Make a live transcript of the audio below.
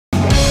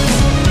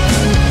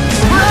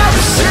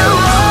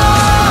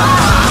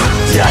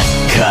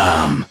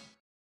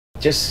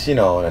just, you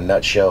know, in a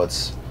nutshell,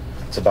 it's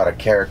about a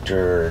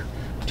character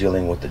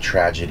dealing with the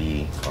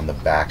tragedy on the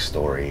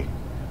backstory,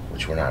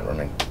 which we're not going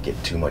to get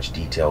too much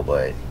detail,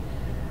 but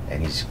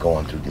and he's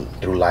going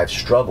through life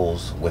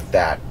struggles with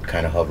that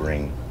kind of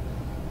hovering,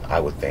 I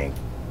would think,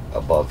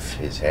 above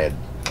his head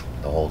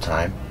the whole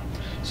time.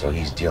 So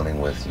he's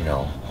dealing with, you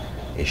know,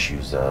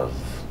 issues of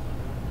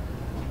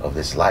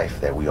this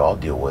life that we all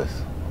deal with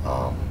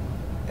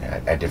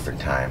at different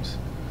times,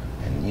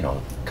 and, you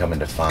know, coming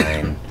to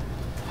find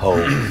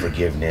hope,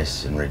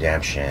 forgiveness, and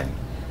redemption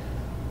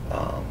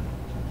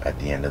at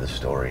the end of the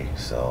story.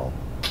 So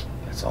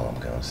that's all I'm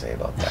gonna say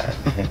about that.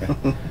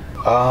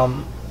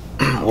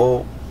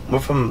 Well, we're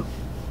from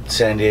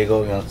San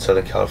Diego, you know,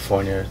 Southern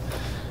California.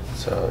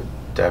 It's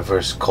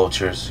diverse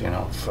cultures, you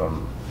know,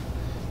 from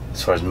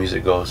as far as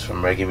music goes,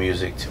 from reggae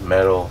music to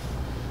metal,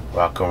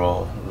 rock and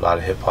roll, a lot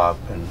of hip hop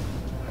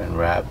and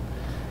rap,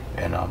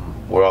 and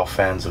we're all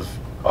fans of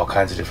all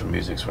kinds of different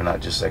musics. We're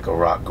not just like a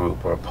rock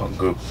group or a punk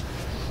group.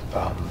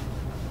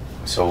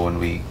 So when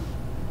we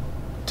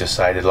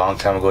decided a long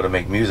time ago to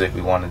make music,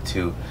 we wanted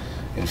to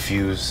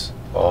infuse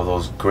all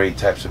those great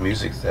types of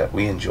music that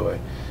we enjoy,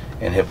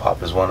 and hip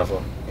hop is one of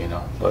them, you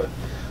know. But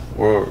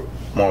we're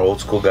more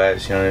old school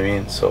guys, you know what I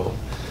mean? So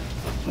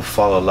we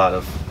follow a lot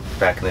of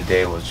back in the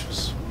day, which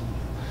was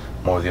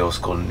more of the old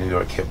school New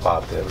York hip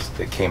hop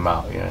that came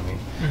out, you know what I mean?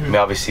 I mean,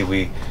 obviously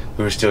we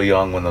were still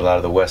young when a lot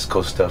of the West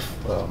Coast stuff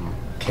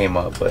came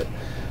up, but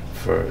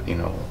for, you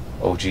know,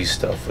 OG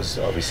stuff was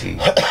obviously,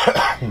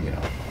 you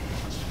know,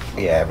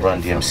 Yeah,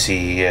 Run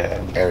DMC,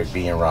 yeah, Eric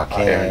B and Rakim,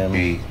 Eric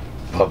B,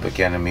 Public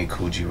Enemy,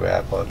 Coogee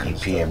Rap, all that kind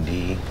of stuff.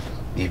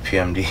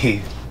 EPMD.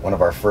 One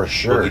of our first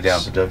shirts, Boogie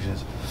Down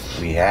Productions.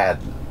 we had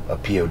a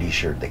P.O.D.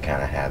 shirt that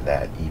kind of had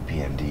that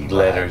EPMD vibe.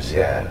 Letters,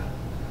 yeah.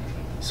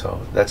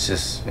 So that's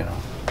just, you know,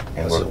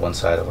 and that's one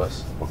side of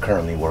us. We're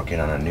currently working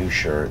on a new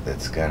shirt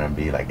that's gonna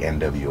be like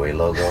NWA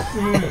logo,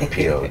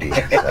 P.O.D.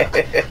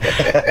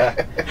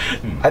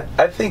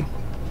 I think,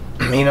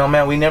 you know,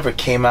 man, we never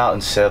came out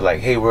and said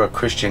like, hey, we're a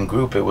Christian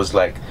group. It was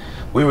like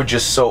we were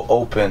just so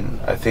open,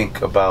 I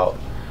think, about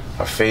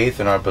our faith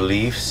and our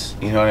beliefs,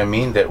 you know what I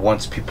mean, that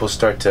once people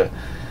start to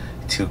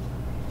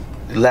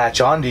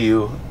latch onto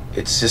you,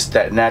 it's just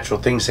that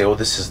natural thing to say, oh,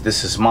 this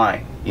is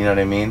mine, you know what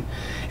I mean?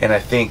 And I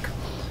think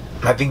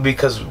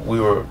because we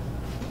were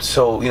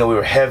so, you know, we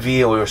were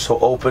heavy and we were so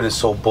open and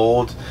so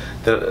bold,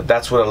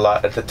 that's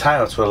what at the time,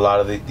 that's what a lot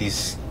of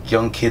these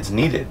young kids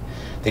needed.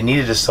 They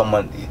needed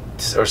somebody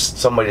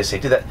to say,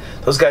 dude,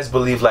 those guys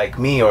believe like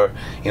me, or,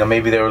 you know,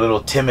 maybe they were a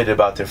little timid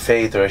about their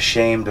faith or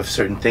ashamed of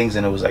certain things,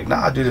 and it was like,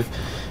 nah, dude, if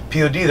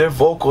P.O.D, they're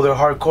vocal, they're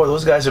hardcore,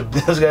 those guys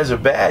are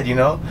bad, you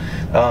know.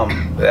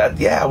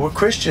 Yeah, we're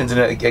Christians,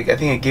 and I think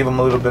it gave them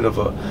a little bit of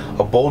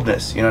a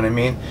boldness, you know what I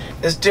mean?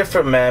 It's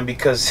different, man,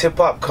 because hip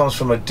hop comes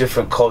from a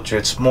different culture.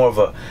 It's more of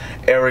a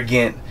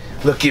arrogant,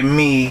 look at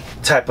me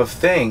type of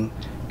thing,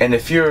 and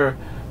if you're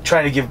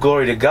trying to give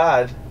glory to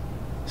God,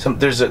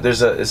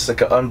 it's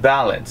like an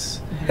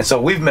unbalance. And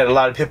so we've met a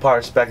lot of hip hop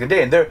artists back in the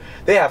day, and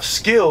they have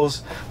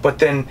skills, but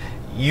then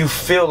you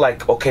feel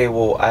like, okay,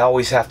 well, I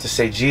always have to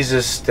say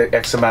Jesus the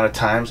X amount of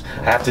times,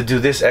 I have to do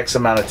this X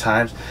amount of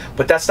times,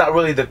 but that's not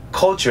really the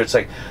culture. It's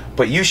like,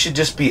 but you should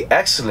just be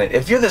excellent.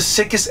 If you're the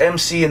sickest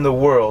MC in the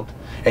world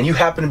and you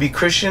happen to be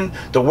Christian,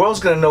 the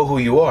world's gonna know who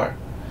you are.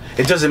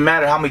 It doesn't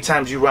matter how many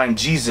times you rhyme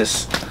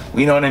Jesus,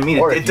 you know what I mean?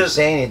 Or if you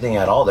say anything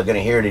at all, they're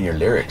gonna hear it in your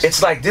lyrics.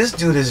 It's like, this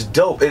dude is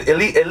dope. At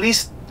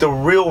least the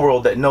real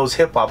world that knows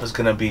hip hop is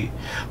gonna be.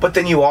 But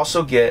then you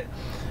also get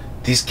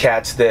these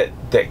cats that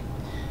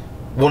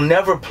will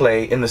never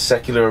play in the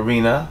secular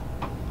arena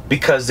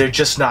because they're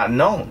just not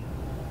known,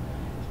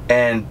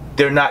 and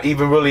they're not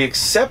even really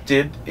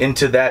accepted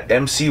into that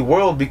MC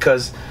world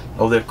because,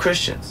 oh, they're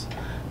Christians.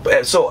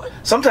 But so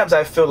sometimes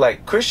I feel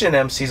like Christian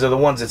MCs are the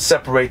ones that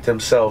separate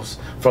themselves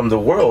from the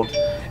world,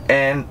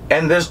 and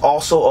there's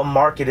also a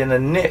market and a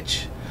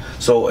niche.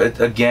 So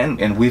again,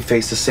 and we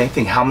face the same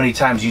thing. How many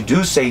times you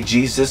do say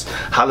Jesus,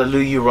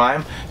 hallelujah,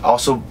 rhyme,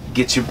 also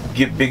get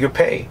bigger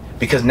pay,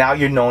 because now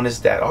you're known as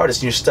that artist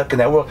and you're stuck in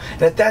that world.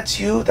 And if that's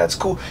you, that's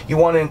cool. You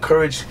want to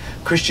encourage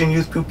Christian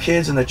youth group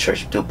kids in the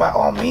church, dude, by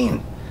all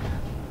means.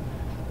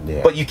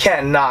 Yeah. But you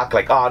can't knock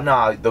like, oh,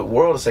 nah, the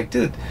world is like,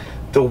 dude,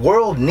 the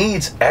world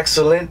needs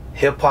excellent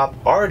hip hop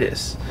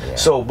artists. Yeah.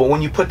 So, but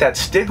when you put that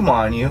stigma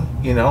on you,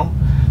 you know,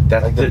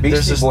 that like the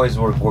Beastie Boys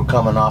were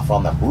coming off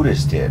on the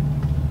Buddhist tip,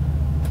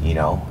 you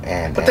know,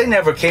 but they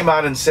never came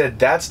out and said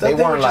that stuff. They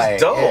weren't just like,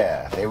 dope.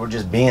 Yeah, they were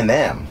just being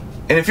them.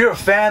 And if you're a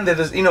fan that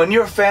is, you know, and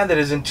you're a fan that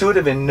is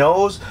intuitive and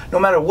knows, no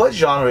matter what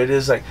genre it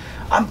is, like,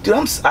 I'm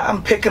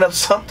picking up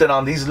something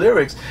on these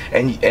lyrics,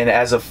 and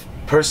as a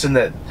person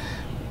that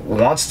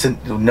wants to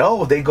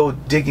know, they go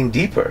digging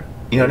deeper.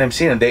 You know what I'm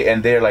saying?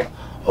 And they're like,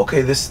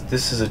 okay, this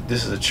is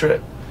a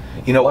trip.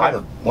 You know,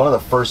 one of the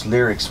first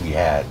lyrics we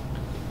had,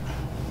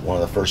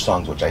 one of the first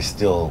songs, which I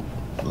still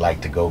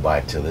like to go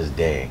by to this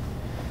day,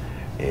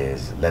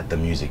 is "Let the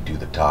Music Do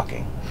the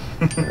Talking."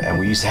 And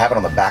we used to have it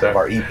on the back of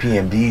our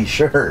EPMD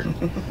shirt.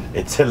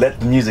 It said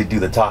 "Let the Music Do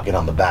the Talking"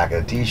 on the back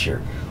of the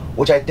t-shirt,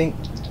 which I think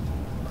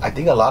I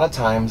think a lot of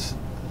times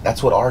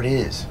that's what art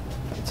is.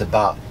 It's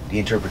about the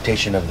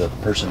interpretation of the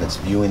person that's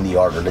viewing the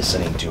art or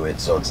listening to it.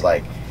 So it's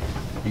like,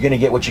 you're gonna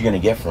get what you're gonna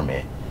get from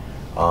it.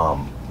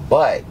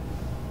 But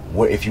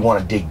if you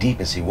want to dig deep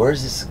and see,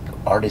 where's this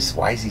artist,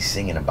 why is he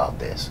singing about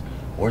this?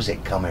 Where's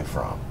it coming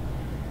from?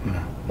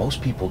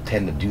 Most people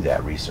tend to do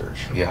that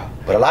research. Yeah.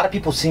 But a lot of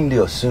people seem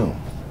to assume,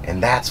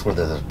 and that's where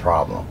there's a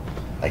problem.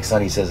 Like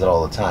Sonny says it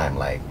all the time,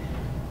 like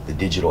the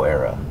digital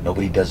era.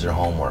 Nobody does their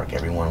homework.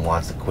 Everyone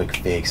wants the quick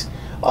fix.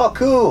 Oh,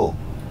 cool.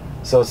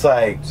 So it's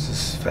like, It's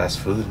just fast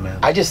food, man.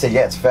 I just say,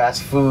 yeah, it's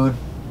fast food.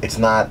 It's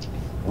not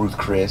Ruth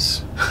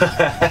Chris.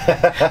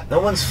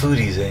 No one's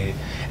foodies,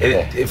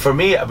 eh? For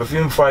me,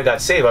 even before I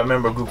got saved, I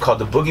remember a group called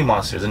the Boogie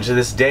Monsters, and to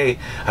this day,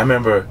 I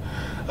remember,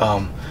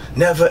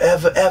 never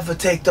ever ever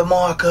take the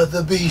mark of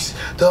the beast,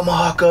 the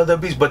mark of the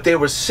beast. But they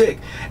were sick,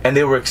 and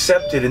they were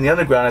accepted in the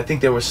underground. I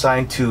think they were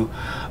signed to,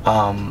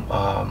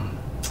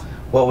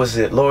 what was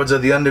it, Lords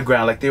of the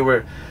Underground. Like they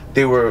were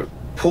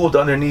pulled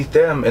underneath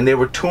them, and they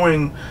were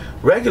touring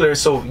regular.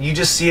 So you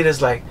just see it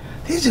as like,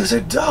 these dudes are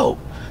dope.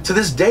 To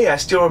this day, I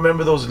still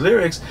remember those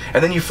lyrics,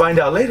 and then you find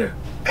out later,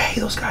 hey,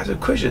 those guys are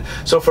Christian.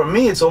 So for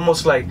me, it's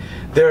almost like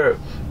they're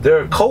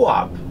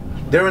co-op.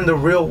 They're in the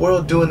real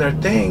world doing their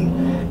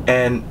thing,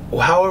 and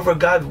however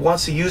God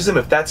wants to use them,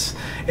 if that's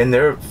in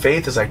their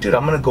faith, it's like, dude,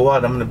 I'm gonna go out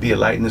and I'm gonna be a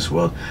light in this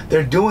world.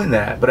 They're doing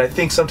that. But I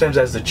think sometimes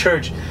as the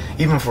church,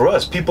 even for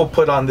us, people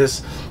put on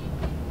this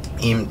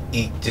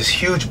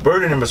huge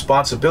burden and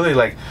responsibility,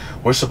 like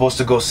we're supposed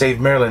to go save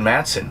Marilyn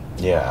Manson.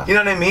 Yeah. You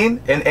know what I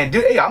mean? And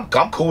dude, hey, I'm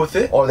cool with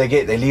it. Or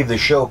they leave the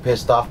show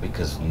pissed off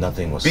because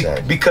nothing was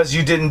said. Because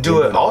you didn't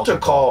do an altar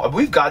call.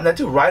 We've gotten that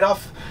too, right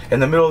off in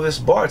the middle of this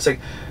bar. It's like,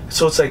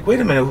 so it's like, wait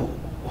a minute,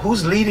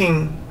 who's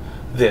leading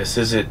this?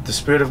 Is it the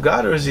Spirit of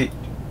God, or is it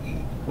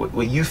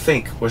what you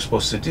think we're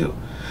supposed to do?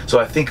 So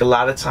I think a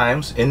lot of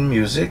times in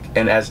music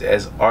and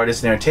as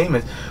artists and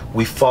entertainment,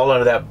 we fall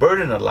under that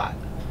burden a lot.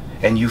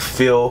 And you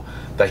feel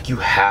like you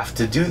have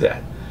to do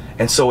that.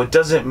 And so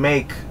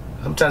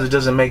sometimes it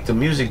doesn't make the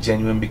music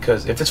genuine,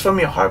 because if it's from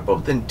your heart, bro,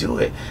 then do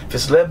it. If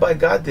it's led by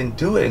God, then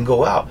do it and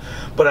go out.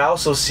 But I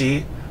also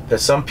see that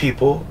some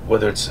people,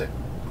 whether it's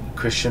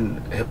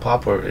Christian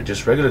hip-hop or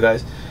just regular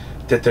guys,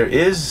 that there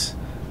is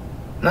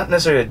not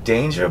necessarily a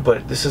danger,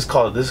 but this is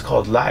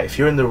called life.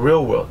 You're in the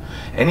real world.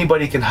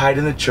 Anybody can hide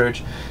in the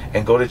church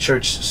and go to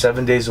church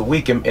 7 days a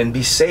week and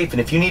be safe. And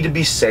if you need to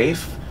be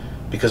safe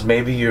because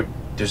maybe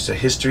there's a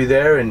history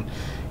there and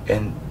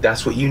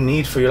that's what you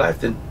need for your life,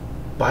 then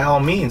by all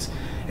means.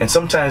 And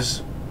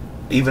sometimes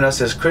even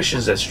us as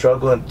Christians that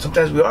struggle, and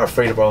sometimes we are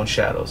afraid of our own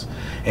shadows,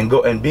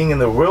 and being in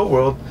the real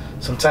world,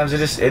 sometimes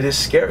it is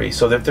scary.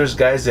 So if there's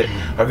guys that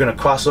are going to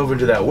cross over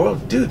into that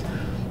world, dude,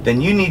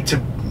 then you need to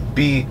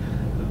be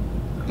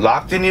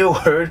locked in your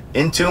word,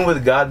 in tune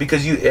with God,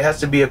 because it has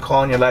to be a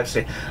call in your life to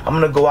say, I'm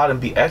going to go out and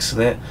be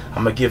excellent,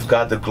 I'm going to give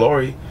God the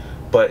glory.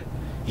 But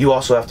you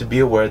also have to be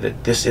aware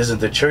that this isn't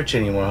the church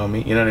anymore,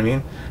 homie. You know what I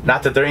mean?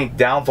 Not that there ain't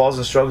downfalls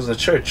and struggles in the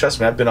church. Trust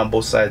me, I've been on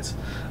both sides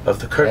of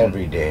the curtain.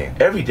 Every day.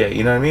 Every day,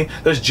 you know what I mean?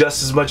 There's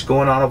just as much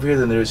going on over here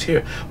than there is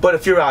here. But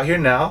if you're out here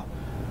now,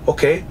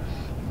 okay,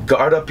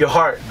 guard up your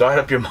heart, guard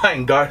up your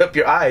mind, guard up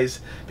your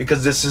eyes,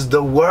 because this is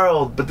the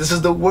world. But this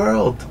is the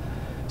world.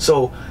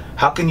 So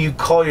how can you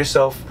call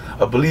yourself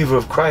a believer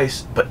of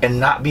Christ and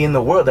not be in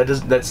the world?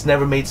 That's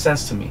never made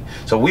sense to me.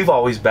 So we've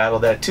always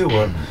battled that too,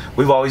 where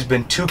we've always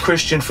been too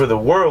Christian for the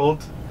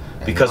world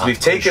because we've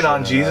taken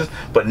on Jesus,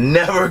 but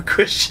never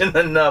Christian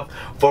enough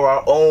for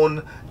our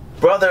own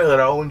brotherhood,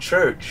 our own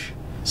church.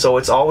 So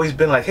it's always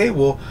been like, hey,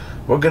 well,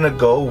 we're gonna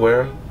go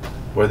where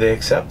they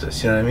accept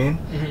us. You know what I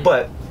mean?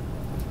 But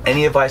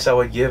any advice I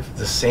would give,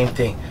 the same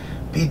thing: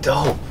 be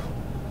dope.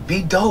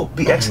 Be dope.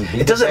 Be excellent.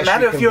 It doesn't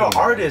matter if you're an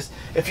artist.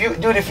 If you're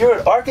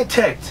an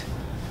architect,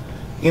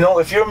 you know,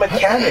 if you're a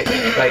mechanic,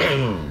 like,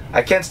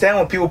 I can't stand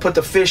when people put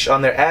the fish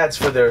on their ads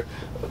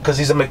because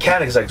he's a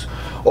mechanic. It's like,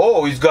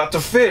 oh, he's got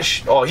the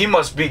fish. Oh, he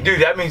must be,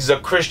 dude, that means he's a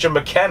Christian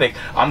mechanic.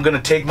 I'm going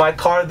to take my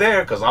car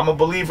there because I'm a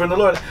believer in the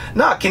Lord.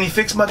 Nah, can he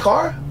fix my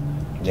car?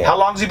 Yeah. How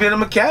long has he been a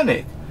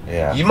mechanic?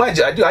 Yeah. You might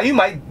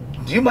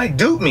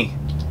dupe me.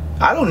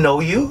 I don't know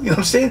you, you know what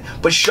I'm saying?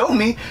 But show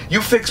me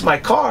you fix my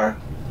car,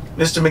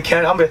 Mr.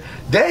 Mechanic. I'm like,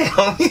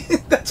 damn,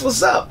 that's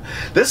what's up.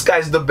 This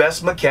guy's the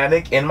best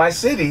mechanic in my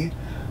city.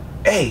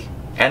 Hey,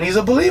 and he's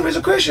a believer, he's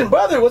a Christian,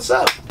 brother, what's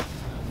up?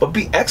 But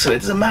be excellent. It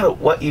doesn't matter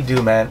what you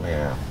do, man.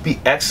 Yeah. Be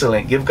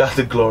excellent. Give God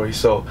the glory.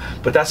 So,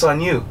 but that's on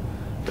you.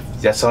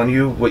 That's on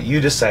you, what you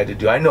decide to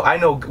do. I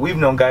know we've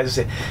known guys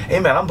that say, hey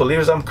man, I'm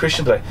believers, I'm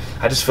Christian, but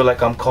I just feel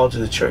like I'm called to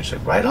the church.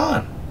 Like, right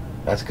on.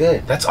 That's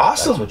good. That's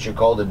awesome. That's what you're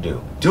called to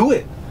do. Do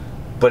it.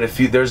 But if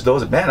there's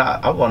those, man,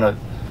 I want to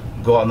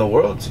go out in the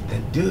world,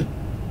 then dude,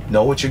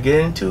 know what you're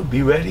getting into,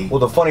 be ready. Well,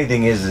 the funny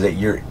thing is that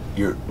you're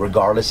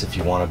regardless if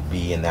you want to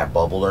be in that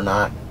bubble or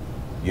not,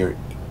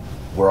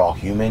 we're all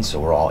humans, so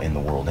we're all in the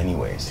world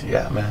anyways.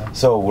 Yeah, man.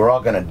 So we're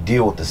all gonna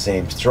deal with the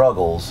same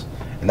struggles,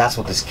 and that's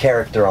what this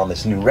character on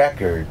this new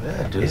record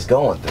is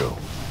going through,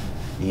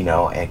 you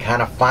know, and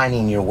kind of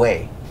finding your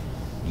way,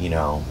 you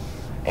know,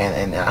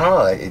 and I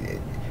don't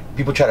know,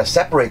 people try to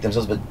separate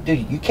themselves, but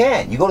dude, you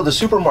can't. You go to the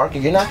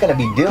supermarket, you're not going to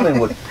be dealing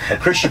with a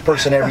Christian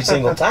person every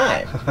single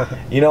time.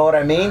 You know what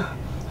I mean?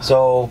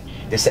 So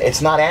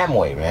it's not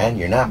Amway, man.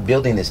 You're not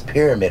building this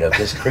pyramid of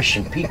just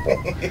Christian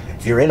people.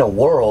 You're in a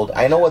world.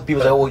 I know what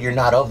people say, oh, well, you're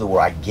not of the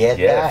world. I get that.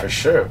 Yeah, for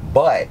sure.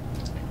 But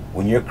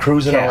when you're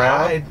cruising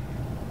around, hide.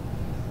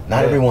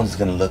 not everyone's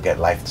going to look at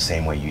life the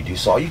same way you do.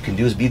 So all you can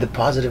do is be the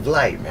positive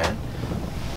light, man.